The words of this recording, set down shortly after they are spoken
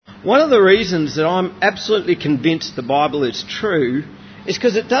One of the reasons that I'm absolutely convinced the Bible is true is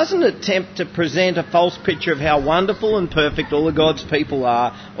because it doesn't attempt to present a false picture of how wonderful and perfect all of God's people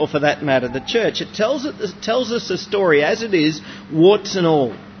are, or for that matter, the church. It tells us the story as it is, warts and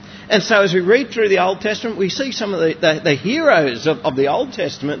all. And so as we read through the Old Testament, we see some of the heroes of the Old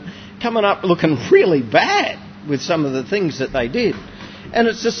Testament coming up looking really bad with some of the things that they did. And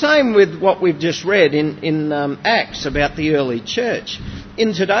it's the same with what we've just read in Acts about the early church.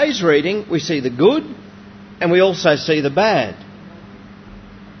 In today's reading, we see the good and we also see the bad.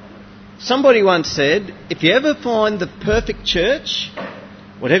 Somebody once said, if you ever find the perfect church,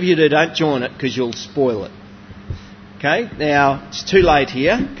 whatever you do, don't join it because you'll spoil it. Okay, now it's too late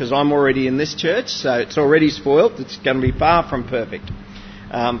here because I'm already in this church, so it's already spoiled. It's going to be far from perfect.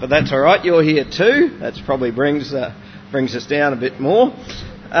 But that's all right, you're here too. That probably brings us down a bit more.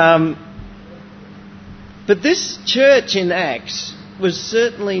 But this church in Acts was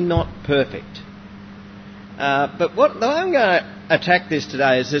certainly not perfect. But what I'm going to attack this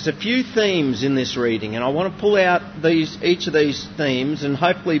today is there's a few themes in this reading, and I want to pull out each of these themes, and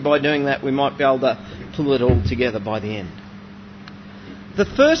hopefully by doing that we might be able to pull it all together by the end. The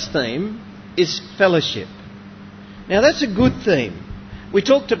first theme is fellowship. Now that's a good theme. We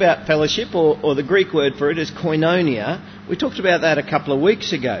talked about fellowship, or the Greek word for it is koinonia. We talked about that a couple of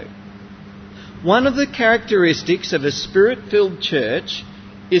weeks ago. One of the characteristics of a Spirit-filled church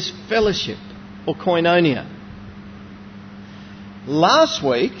is fellowship, or koinonia. Last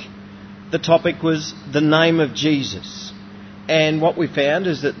week, the topic was the name of Jesus. And what we found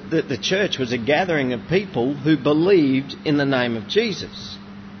is that the church was a gathering of people who believed in the name of Jesus.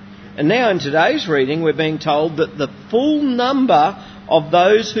 And now in today's reading, we're being told that the full number of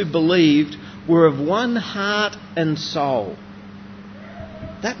those who believed were of one heart and soul.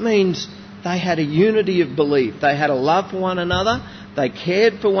 That means they had a unity of belief. They had a love for one another. They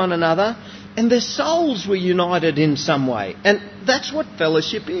cared for one another. And their souls were united in some way. And that's what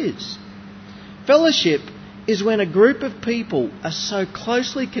fellowship is. Fellowship is when a group of people are so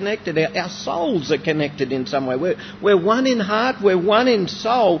closely connected. Our souls are connected in some way. We're one in heart. We're one in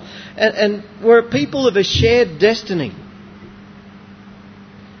soul. And we're a people of a shared destiny.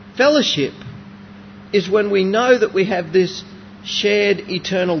 Fellowship is when we know that we have this shared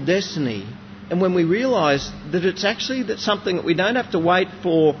eternal destiny, and when we realise that it's actually something that we don't have to wait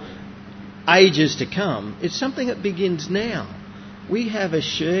for ages to come. It's something that begins now. We have a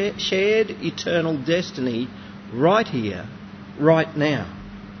shared eternal destiny right here, right now,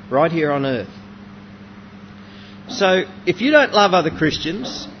 right here on earth. So if you don't love other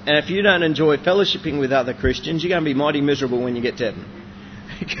Christians, and if you don't enjoy fellowshipping with other Christians, you're going to be mighty miserable when you get to heaven.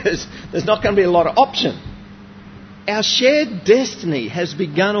 Because there's not going to be a lot of option. Our shared destiny has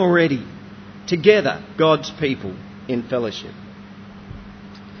begun already. Together, God's people in fellowship.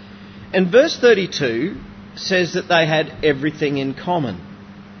 And verse 32 says that they had everything in common.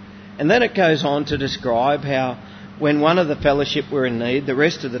 And then it goes on to describe how when one of the fellowship were in need, the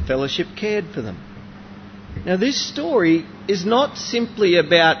rest of the fellowship cared for them. Now this story is not simply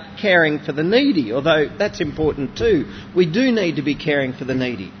about caring for the needy, although that's important too. We do need to be caring for the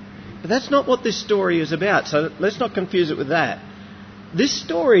needy. But that's not what this story is about, so let's not confuse it with that. This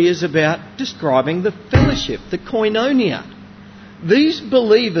story is about describing the fellowship, the koinonia. These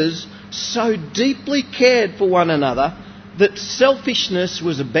believers so deeply cared for one another that selfishness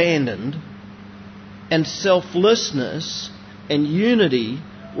was abandoned and selflessness and unity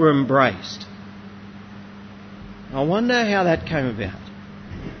were embraced. I wonder how that came about.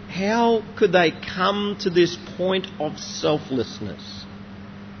 How could they come to this point of selflessness?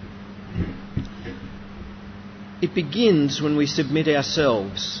 It begins when we submit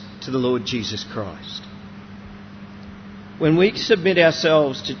ourselves to the Lord Jesus Christ. When we submit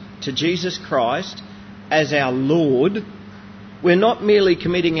ourselves to Jesus Christ as our Lord, we're not merely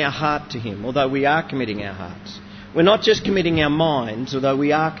committing our heart to Him, although we are committing our hearts. We're not just committing our minds, although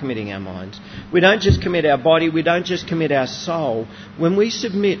we are committing our minds. We don't just commit our body, we don't just commit our soul. When we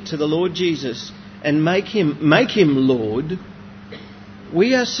submit to the Lord Jesus and make Him Lord,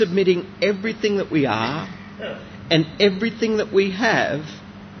 we are submitting everything that we are and everything that we have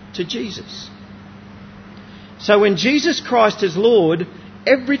to Jesus. So when Jesus Christ is Lord,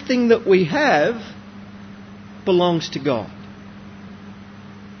 everything that we have belongs to God.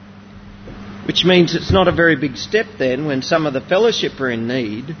 Which means it's not a very big step then when some of the fellowship are in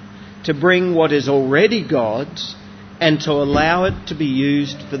need to bring what is already God's and to allow it to be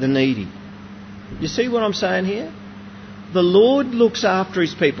used for the needy. You see what I'm saying here? The Lord looks after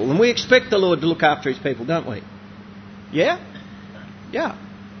His people. And we expect the Lord to look after His people, don't we? Yeah? Yeah.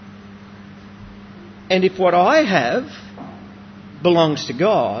 And if what I have belongs to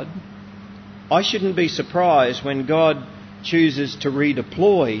God, I shouldn't be surprised when God chooses to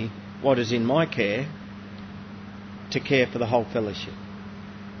redeploy what is in my care to care for the whole fellowship.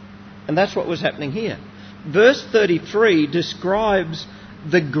 And that's what was happening here. Verse 33 describes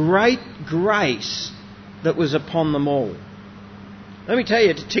the great grace that was upon them all. Let me tell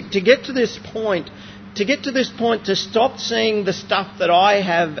you, to get to this point, to stop seeing the stuff that I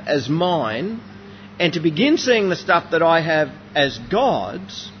have as mine and to begin seeing the stuff that I have as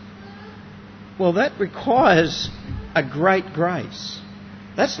God's, well, that requires a great grace.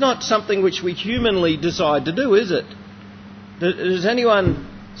 That's not something which we humanly decide to do, is it? Does anyone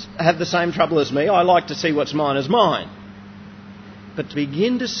have the same trouble as me? I like to see what's mine as mine. But to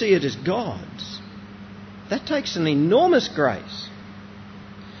begin to see it as God's, that takes an enormous grace.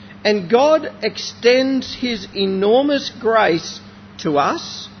 And God extends His enormous grace to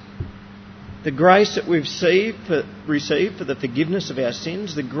us, the grace that we've received for the forgiveness of our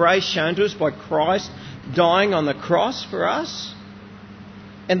sins, the grace shown to us by Christ dying on the cross for us.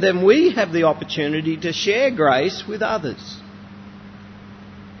 And then we have the opportunity to share grace with others.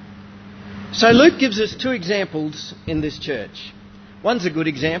 So Luke gives us two examples in this church. One's a good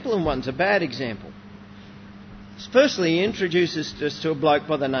example and one's a bad example. Firstly, he introduces us to a bloke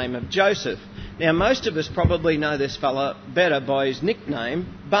by the name of Joseph. Now, most of us probably know this fella better by his nickname,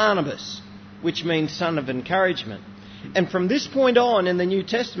 Barnabas, which means son of encouragement. And from this point on in the New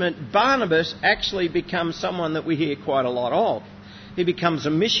Testament, Barnabas actually becomes someone that we hear quite a lot of. He becomes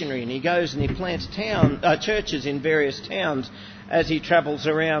a missionary and he goes and he plants churches in various towns as he travels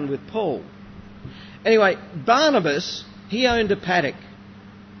around with Paul. Anyway, Barnabas, he owned a paddock.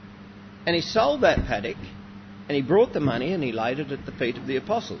 And he sold that paddock and he brought the money and he laid it at the feet of the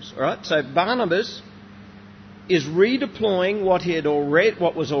apostles. All right? So Barnabas is redeploying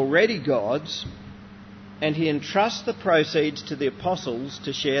what was already God's, and he entrusts the proceeds to the apostles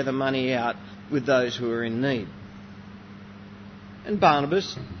to share the money out with those who are in need. And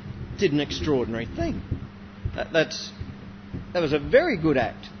Barnabas did an extraordinary thing. That was a very good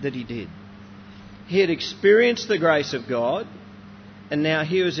act that he did. He had experienced the grace of God, and now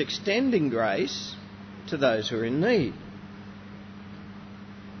he was extending grace to those who are in need.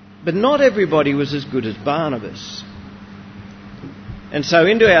 But not everybody was as good as Barnabas. And so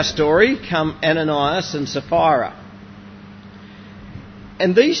into our story come Ananias and Sapphira.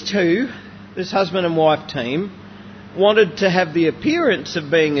 And these two, this husband and wife team, wanted to have the appearance of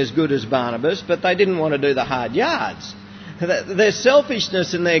being as good as Barnabas, but they didn't want to do the hard yards. Their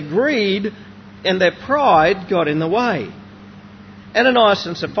selfishness and their greed and their pride got in the way. Ananias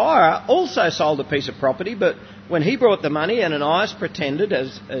and Sapphira also sold a piece of property, but when he brought the money, Ananias pretended,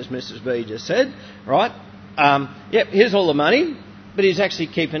 as Mrs. B just said, right, here's all the money, but he's actually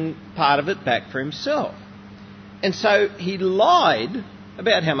keeping part of it back for himself. And so he lied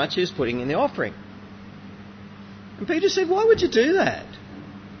about how much he was putting in the offering. And Peter said, why would you do that?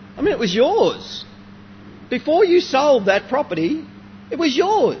 I mean, it was yours. Before you sold that property, it was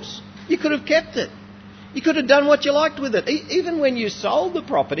yours. You could have kept it. You could have done what you liked with it. Even when you sold the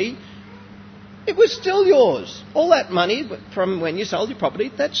property, it was still yours. All that money from when you sold your property,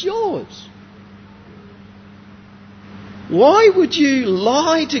 that's yours. Why would you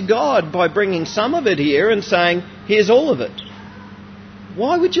lie to God by bringing some of it here and saying, here's all of it?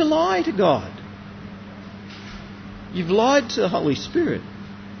 Why would you lie to God? You've lied to the Holy Spirit.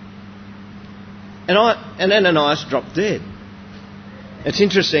 And Ananias dropped dead. It's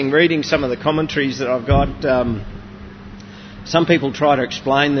interesting reading some of the commentaries that I've got. Some people try to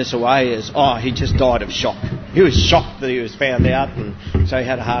explain this away as, he just died of shock. He was shocked that he was found out and so he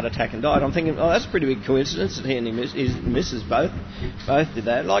had a heart attack and died. I'm thinking, that's a pretty big coincidence that he and his missus both did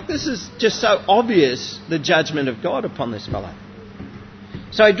that. Like, this is just so obvious, the judgment of God upon this fellow.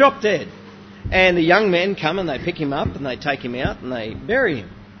 So he dropped dead. And the young men come and they pick him up and they take him out and they bury him.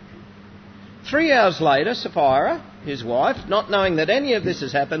 3 hours later, Sapphira, his wife, not knowing that any of this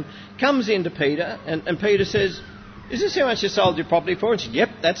has happened, comes into Peter and Peter says, is this how much you sold your property for? And she said, yep,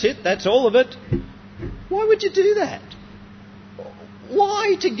 that's it, that's all of it. Why would you do that?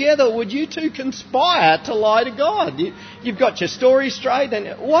 Why together would you two conspire to lie to God? You've got your story straight,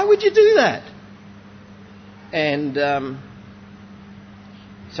 and why would you do that? And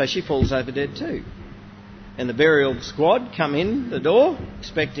so she falls over dead too. And the burial squad come in the door,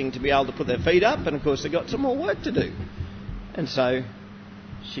 expecting to be able to put their feet up, and of course they've got some more work to do. And so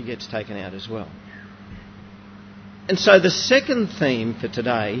she gets taken out as well. And so the second theme for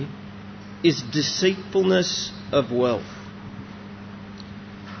today is deceitfulness of wealth.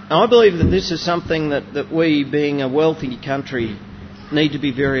 Now, I believe that this is something that we, being a wealthy country, need to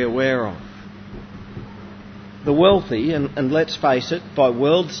be very aware of. the wealthy, and let's face it, by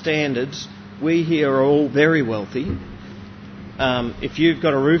world standards, we here are all very wealthy. If you've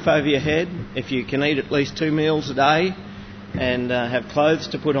got a roof over your head, if you can eat at least 2 meals a day and have clothes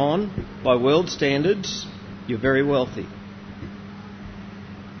to put on, by world standards, you're very wealthy.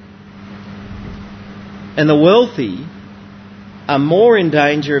 And the wealthy are more in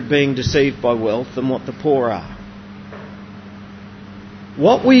danger of being deceived by wealth than what the poor are.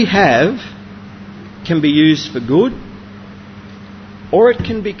 What we have can be used for good, or it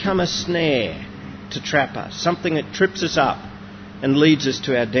can become a snare to trap us, something that trips us up and leads us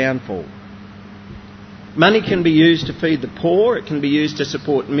to our downfall. Money can be used to feed the poor, it can be used to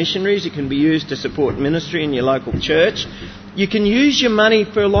support missionaries, it can be used to support ministry in your local church. You can use your money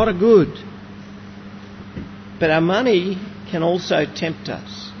for a lot of good. But our money can also tempt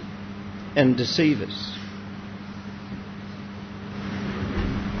us and deceive us.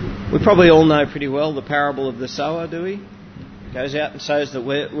 We probably all know pretty well the parable of the sower, do we? Goes out and sows the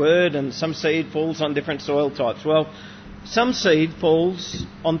word, and some seed falls on different soil types. Well, some seed falls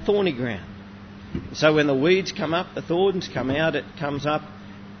on thorny ground. So when the weeds come up, the thorns come out, it comes up,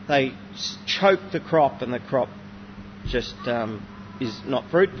 they choke the crop, and the crop just is not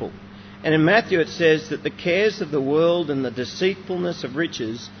fruitful. And in Matthew it says that the cares of the world and the deceitfulness of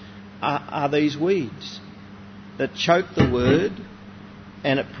riches are these weeds that choke the word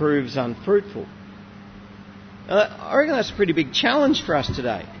and it proves unfruitful. I reckon that's a pretty big challenge for us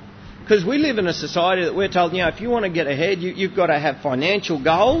today. Because we live in a society that we're told, if you want to get ahead, you've got to have financial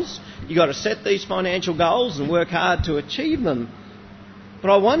goals. You've got to set these financial goals and work hard to achieve them. But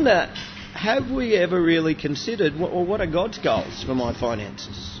I wonder, have we ever really considered, what are God's goals for my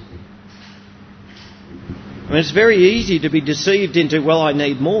finances? I mean, it's very easy to be deceived into, I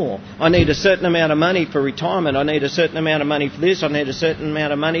need more. I need a certain amount of money for retirement. I need a certain amount of money for this. I need a certain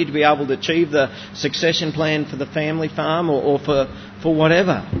amount of money to be able to achieve the succession plan for the family farm or for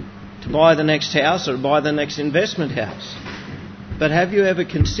whatever. To buy the next house or to buy the next investment house. But have you ever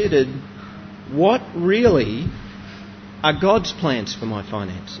considered what really are God's plans for my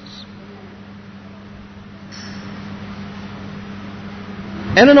finances?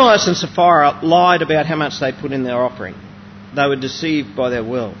 Ananias and Sapphira lied about how much they put in their offering. They were deceived by their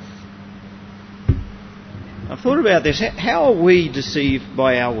wealth. I've thought about this. How are we deceived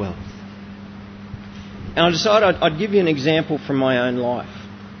by our wealth? And I decided I'd give you an example from my own life.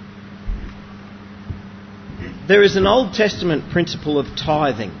 There is an Old Testament principle of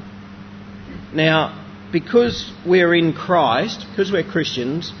tithing. Now, because we're in Christ, because we're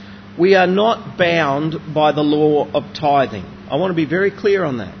Christians, we are not bound by the law of tithing. I want to be very clear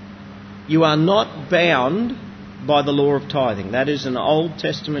on that. You are not bound by the law of tithing. That is an Old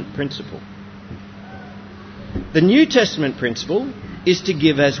Testament principle. The New Testament principle is to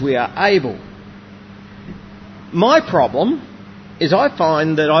give as we are able. My problem is I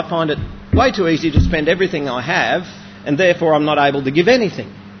find it way too easy to spend everything I have, and therefore I'm not able to give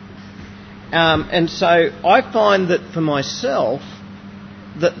anything. And so I find that for myself,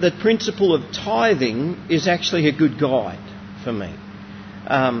 that the principle of tithing is actually a good guide for me.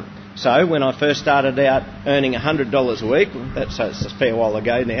 So when I first started out earning $100 a week, that's a fair while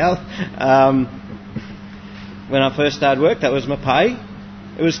ago now, when I first started work, that was my pay.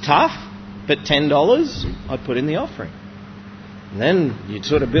 It was tough, but $10 I'd put in the offering. And then you'd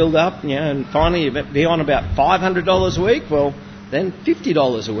sort of build up, and finally you'd be on about $500 a week. Well, then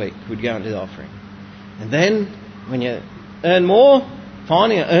 $50 a week would go into the offering. And then when you earn more,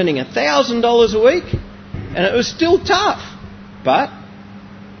 finally you're earning $1,000 a week, and it was still tough. But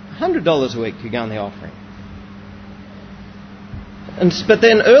 $100 a week could go in the offering. But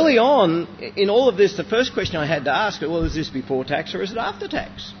then early on, in all of this, the first question I had to ask, is this before tax or is it after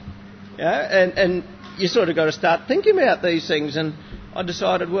tax? And you sort of got to start thinking about these things. And I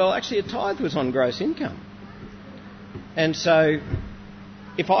decided, actually a tithe was on gross income. And so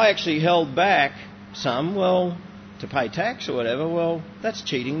if I actually held back some, to pay tax or whatever, that's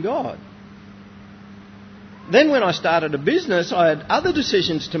cheating God. Then when I started a business, I had other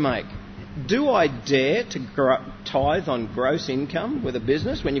decisions to make. Do I dare to tithe on gross income with a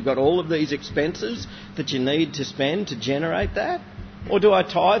business when you've got all of these expenses that you need to spend to generate that? Or do I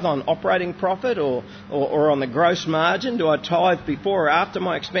tithe on operating profit or on the gross margin? Do I tithe before or after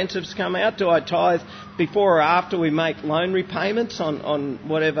my expenses come out? Do I tithe before or after we make loan repayments on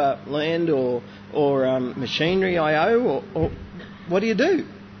whatever land or machinery I owe? Or what do you do?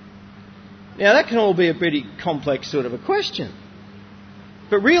 Now that can all be a pretty complex sort of a question.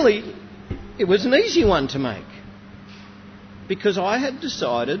 But really, it was an easy one to make. Because I had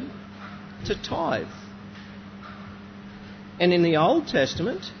decided to tithe. And in the Old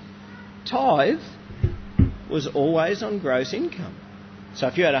Testament, tithe was always on gross income. So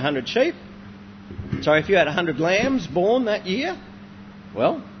if you had 100 if you had 100 lambs born that year,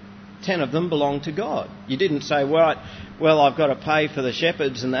 well, 10 of them belonged to God. You didn't say, well, I've got to pay for the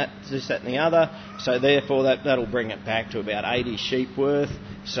shepherds and this, that and the other, so therefore that'll bring it back to about 80 sheep worth,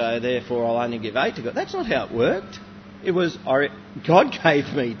 so therefore I'll only give 8 to God. That's not how it worked. It was, God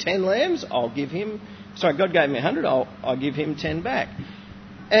gave me 10 lambs, God gave me 100, I'll give him 10 back.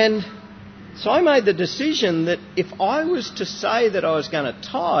 And so I made the decision that if I was to say that I was going to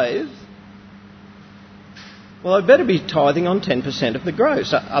tithe, well, I'd better be tithing on 10% of the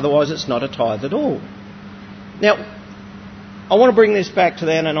gross, otherwise it's not a tithe at all. Now, I want to bring this back to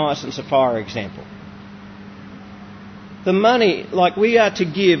the Ananias and Sapphira example. The money, like we are to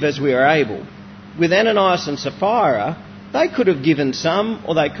give as we are able, with Ananias and Sapphira, they could have given some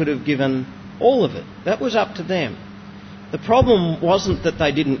or they could have given all of it. That was up to them. The problem wasn't that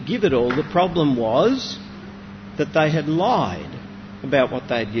they didn't give it all, the problem was that they had lied about what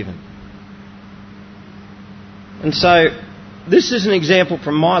they had given. And so, this is an example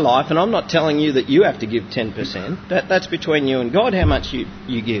from my life, and I'm not telling you that you have to give 10%. That's between you and God, how much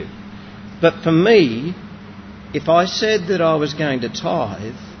you give. But for me, if I said that I was going to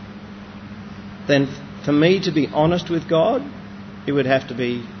tithe, then for me to be honest with God, it would have to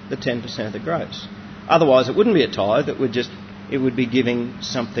be the 10% of the gross. Otherwise, it wouldn't be a tithe, it would be giving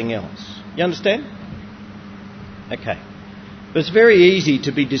something else. You understand? Okay. But it's very easy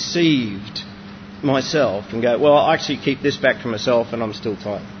to be deceived myself and go, well, I actually keep this back for myself and I'm still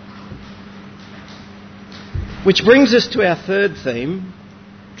tithing. Which brings us to our third theme,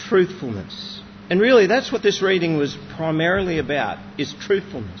 truthfulness. And really that's what this reading was primarily about, is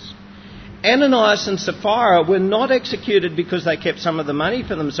truthfulness. Ananias and Sapphira were not executed because they kept some of the money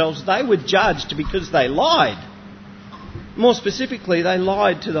for themselves. They were judged because they lied. More specifically, they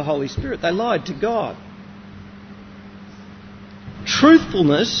lied to the Holy Spirit. They lied to God.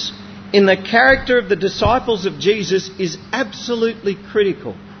 Truthfulness in the character of the disciples of Jesus is absolutely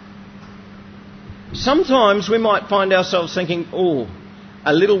critical. Sometimes we might find ourselves thinking,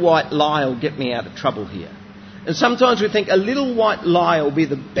 a little white lie will get me out of trouble here. And sometimes we think a little white lie will be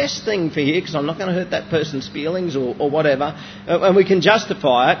the best thing for here because I'm not going to hurt that person's feelings or whatever. And we can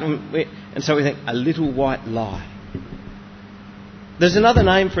justify it. And so we think, a little white lie. There's another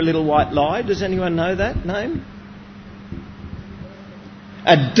name for a little white lie. Does anyone know that name?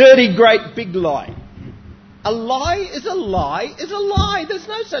 A dirty, great, big lie. A lie is a lie is a lie. There's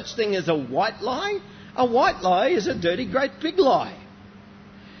no such thing as a white lie. A white lie is a dirty, great, big lie.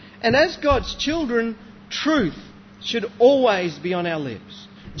 And as God's children, truth should always be on our lips.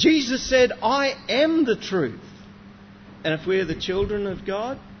 Jesus said, I am the truth. And if we're the children of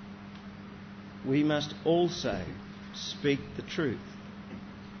God, we must also speak the truth.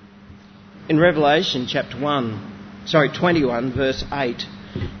 In Revelation chapter 21, verse 8,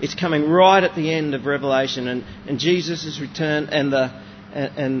 it's coming right at the end of Revelation, and Jesus has returned,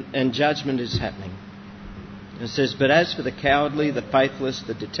 and judgment is happening. It says, but as for the cowardly, the faithless,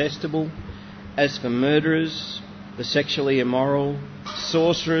 the detestable, as for murderers, the sexually immoral,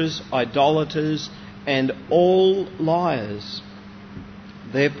 sorcerers, idolaters, and all liars,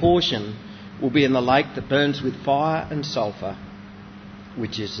 their portion will be in the lake that burns with fire and sulphur,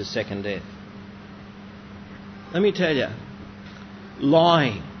 which is the second death. Let me tell you,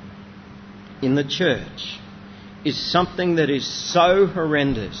 lying in the church is something that is so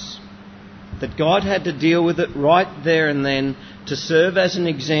horrendous that God had to deal with it right there and then to serve as an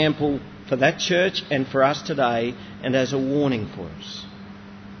example for that church and for us today and as a warning for us.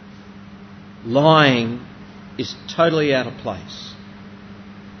 Lying is totally out of place.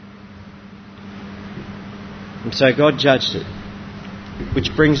 And so God judged it.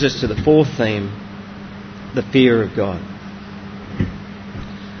 Which brings us to the fourth theme, the fear of God.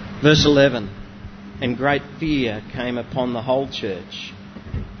 Verse 11, and great fear came upon the whole church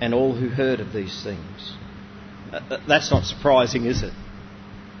and all who heard of these things. That's not surprising, is it?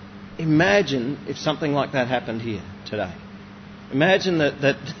 Imagine if something like that happened here today. Imagine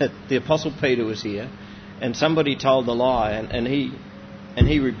that the Apostle Peter was here and somebody told a lie and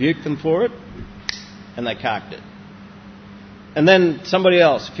he rebuked them for it and they carked it. And then somebody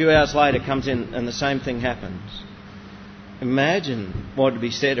else, a few hours later, comes in and the same thing happens. Imagine what would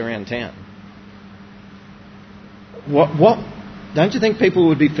be said around town. What? Don't you think people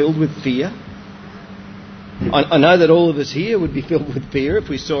would be filled with fear? I know that all of us here would be filled with fear if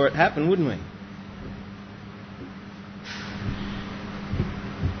we saw it happen, wouldn't we?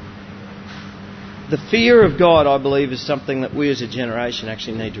 The fear of God, I believe, is something that we as a generation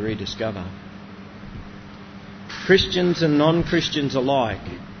actually need to rediscover. Christians and non-Christians alike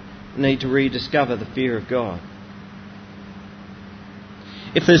need to rediscover the fear of God.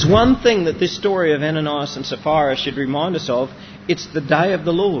 If there's one thing that this story of Ananias and Sapphira should remind us of, it's the day of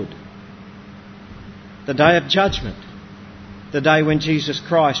the Lord. The day of judgment. The day when Jesus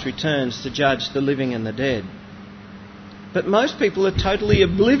Christ returns to judge the living and the dead. But most people are totally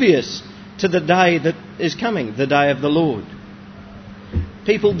oblivious to the day that is coming, the day of the Lord.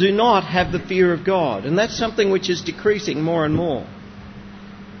 People do not have the fear of God, and that's something which is decreasing more and more.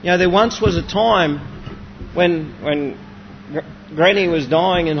 You know, there once was a time when Granny was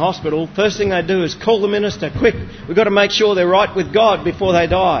dying in hospital. First thing they do is call the minister, quick, we've got to make sure they're right with God before they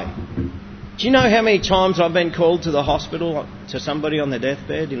die. Do you know how many times I've been called to the hospital to somebody on their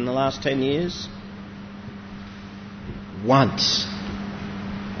deathbed in the last 10 years? Once.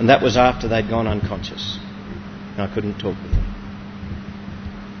 And that was after they'd gone unconscious. And I couldn't talk with them.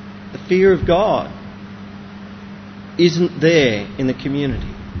 The fear of God isn't there in the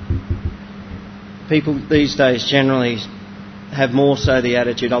community. People these days generally have more so the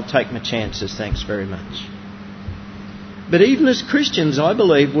attitude, I'll take my chances, thanks very much. But even as Christians, I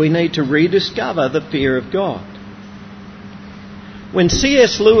believe we need to rediscover the fear of God. When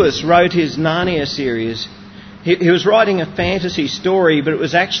C.S. Lewis wrote his Narnia series, he was writing a fantasy story, but it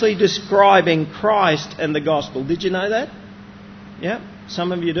was actually describing Christ and the gospel. Did you know that? Yeah,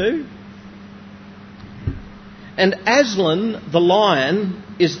 some of you do. And Aslan, the lion,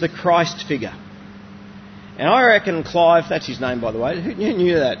 is the Christ figure. And I reckon Clive, that's his name by the way, who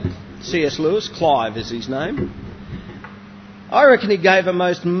knew that? C.S. Lewis, Clive is his name. I reckon he gave a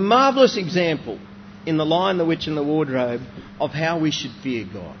most marvellous example in The Lion, the Witch and the Wardrobe of how we should fear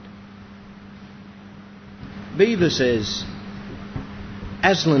God. Beaver says,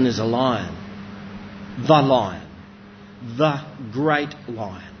 Aslan is a lion, the great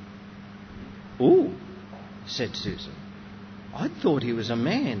lion. Ooh, said Susan. I thought he was a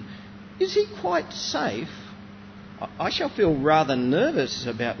man. Is he quite safe? I shall feel rather nervous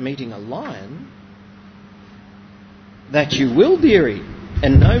about meeting a lion. That you will, dearie,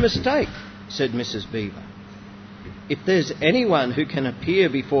 and no mistake, said Mrs. Beaver. If there's anyone who can appear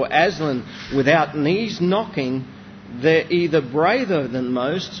before Aslan without knees knocking, they're either braver than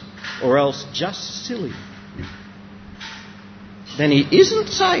most or else just silly. Then he isn't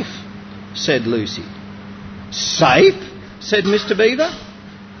safe, said Lucy. Safe? Said Mr. Beaver.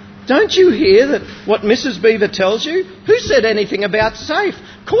 Don't you hear that what Mrs. Beaver tells you? Who said anything about safe?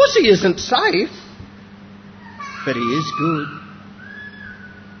 Of course he isn't safe. But he is good.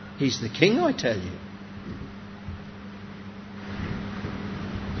 He's the king, I tell you.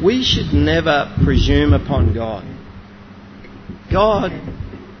 We should never presume upon God. God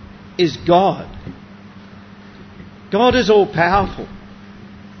is God. God is all-powerful.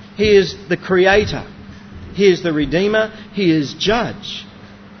 He is the creator. He is the redeemer. He is judge.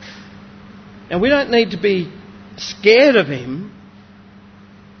 And we don't need to be scared of him,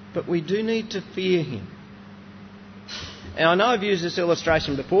 but we do need to fear him. And I know I've used this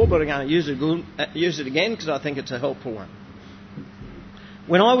illustration before, but I'm going to use it again because I think it's a helpful one.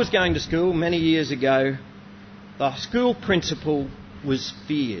 When I was going to school many years ago, the school principal was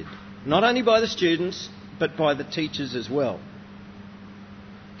feared, not only by the students, but by the teachers as well.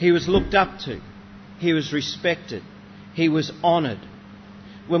 He was looked up to. He was respected. He was honoured.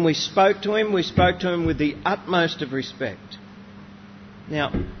 When we spoke to him with the utmost of respect.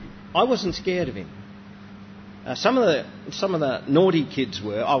 Now, I wasn't scared of him. Some of the naughty kids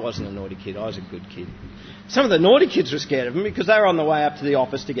were. I wasn't a naughty kid. I was a good kid. Some of the naughty kids were scared of him because they were on the way up to the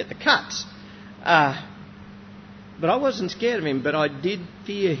office to get the cuts. But I wasn't scared of him, but I did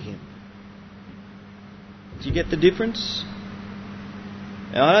fear him. Do you get the difference?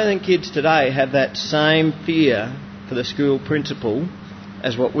 Now, I don't think kids today have that same fear for the school principal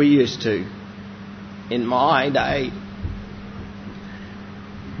as what we used to in my day.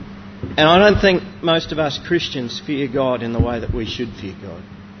 And I don't think most of us Christians fear God in the way that we should fear God.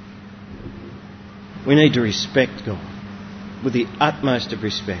 We need to respect God with the utmost of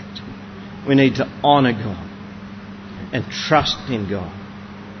respect. We need to honour God and trust in God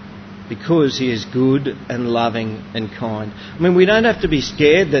because he is good and loving and kind. I mean, we don't have to be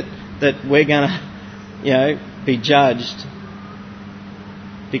scared that we're going to, be judged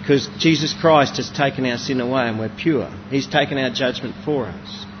because Jesus Christ has taken our sin away and we're pure. He's taken our judgment for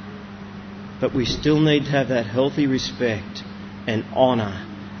us. But we still need to have that healthy respect and honour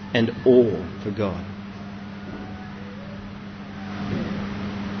and awe for God.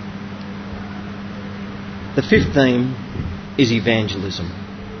 The fifth theme is evangelism.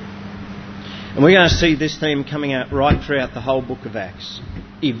 And we're going to see this theme coming out right throughout the whole book of Acts.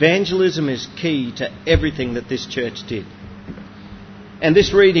 Evangelism is key to everything that this church did. And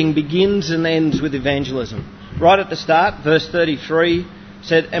this reading begins and ends with evangelism. Right at the start, verse 33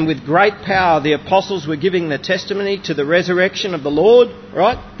 said, "And with great power the apostles were giving their testimony to the resurrection of the Lord."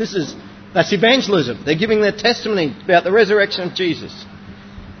 Right? That's evangelism. They're giving their testimony about the resurrection of Jesus.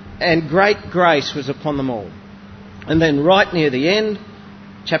 "And great grace was upon them all." And then right near the end,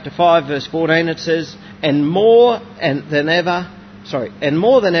 chapter 5, verse 14, it says, and more than ever,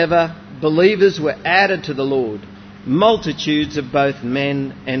 believers were added to the Lord, multitudes of both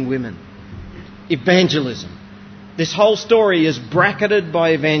men and women. Evangelism. This whole story is bracketed by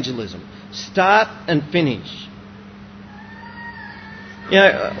evangelism. Start and finish. You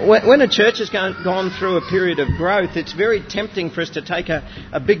know, when a church has gone through a period of growth, it's very tempting for us to take a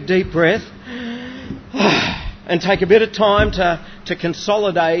big deep breath and take a bit of time to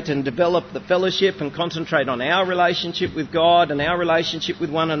consolidate and develop the fellowship and concentrate on our relationship with God and our relationship with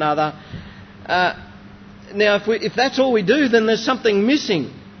one another. Now, if that's all we do, then there's something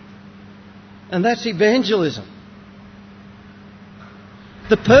missing. And that's evangelism.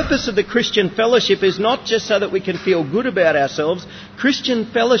 The purpose of the Christian fellowship is not just so that we can feel good about ourselves. Christian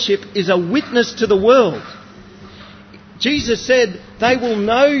fellowship is a witness to the world. Jesus said, "They will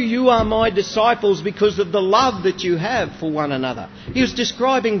know you are my disciples because of the love that you have for one another." He was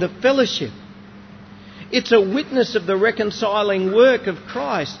describing the fellowship. It's a witness of the reconciling work of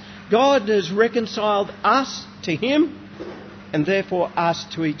Christ. God has reconciled us to Him and therefore us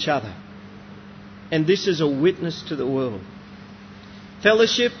to each other. And this is a witness to the world.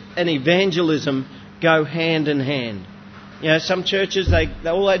 Fellowship and evangelism go hand in hand. You know, some churches,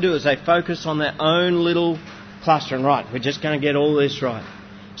 all they do is they focus on their own little cluster and, right, we're just going to get all this right.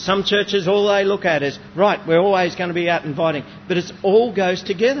 Some churches, all they look at is, right, we're always going to be out inviting. But it all goes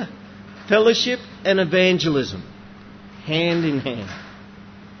together. Fellowship and evangelism, hand in hand.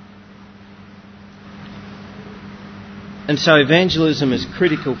 And so evangelism is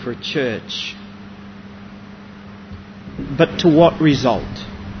critical for a church. But to what result?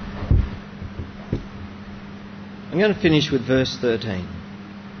 I'm going to finish with verse 13.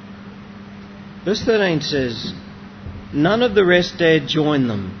 Verse 13 says, "None of the rest dared join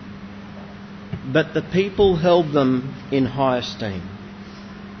them, but the people held them in high esteem."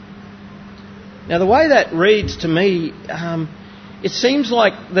 Now, the way that reads to me, it seems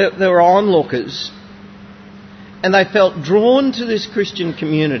like there were onlookers and they felt drawn to this Christian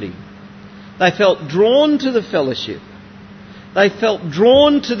community. They felt drawn to the fellowship. They felt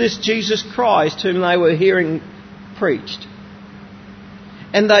drawn to this Jesus Christ whom they were hearing preached.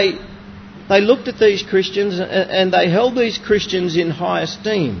 And they looked at these Christians and they held these Christians in high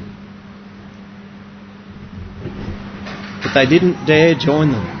esteem. But they didn't dare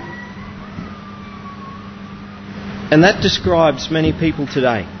join them. And that describes many people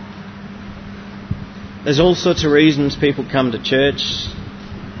today. There's all sorts of reasons people come to church.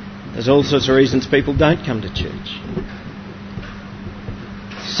 There's all sorts of reasons people don't come to church.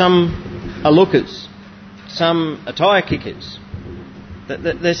 Some are lookers. Some are tire kickers.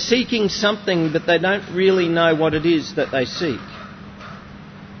 They're seeking something, but they don't really know what it is that they seek.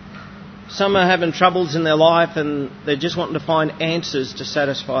 Some are having troubles in their life and they're just wanting to find answers to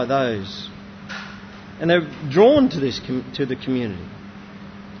satisfy those. And they're drawn to the community.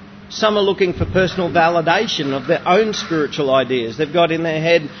 Some are looking for personal validation of their own spiritual ideas. They've got in their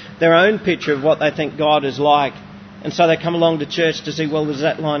head their own picture of what they think God is like. And so they come along to church to see, well, does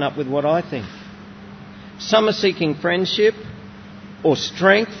that line up with what I think? Some are seeking friendship or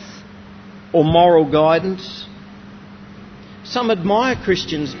strength or moral guidance. Some admire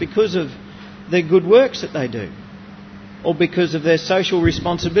Christians because of their good works that they do or because of their social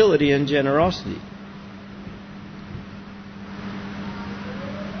responsibility and generosity.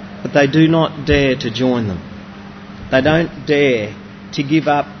 But they do not dare to join them. They don't dare to give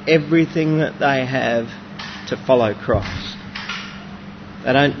up everything that they have to follow Christ.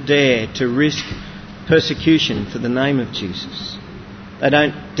 They don't dare to risk persecution for the name of Jesus. They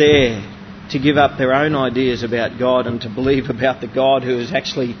don't dare to give up their own ideas about God and to believe about the God who is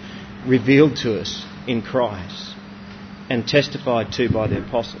actually revealed to us in Christ and testified to by the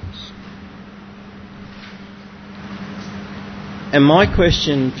apostles. And my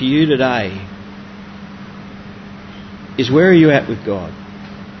question for you today is, where are you at with God?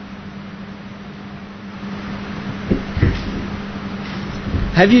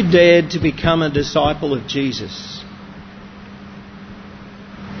 Have you dared to become a disciple of Jesus?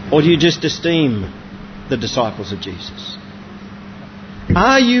 Or do you just esteem the disciples of Jesus?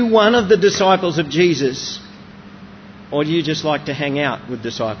 Are you one of the disciples of Jesus? Or do you just like to hang out with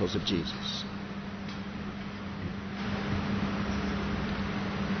disciples of Jesus?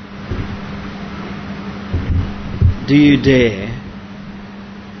 Do you dare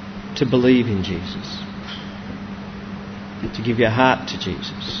to believe in Jesus, to give your heart to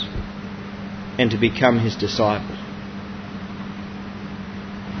Jesus, and to become his disciple?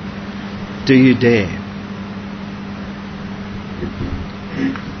 Do you dare?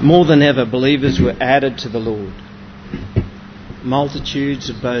 More than ever, believers were added to the Lord. Multitudes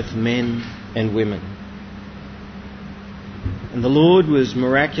of both men and women. And the Lord was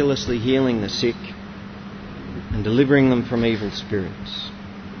miraculously healing the sick and delivering them from evil spirits.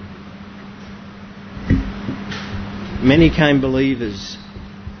 Many came believers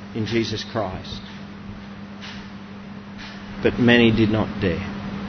in Jesus Christ, but many did not dare.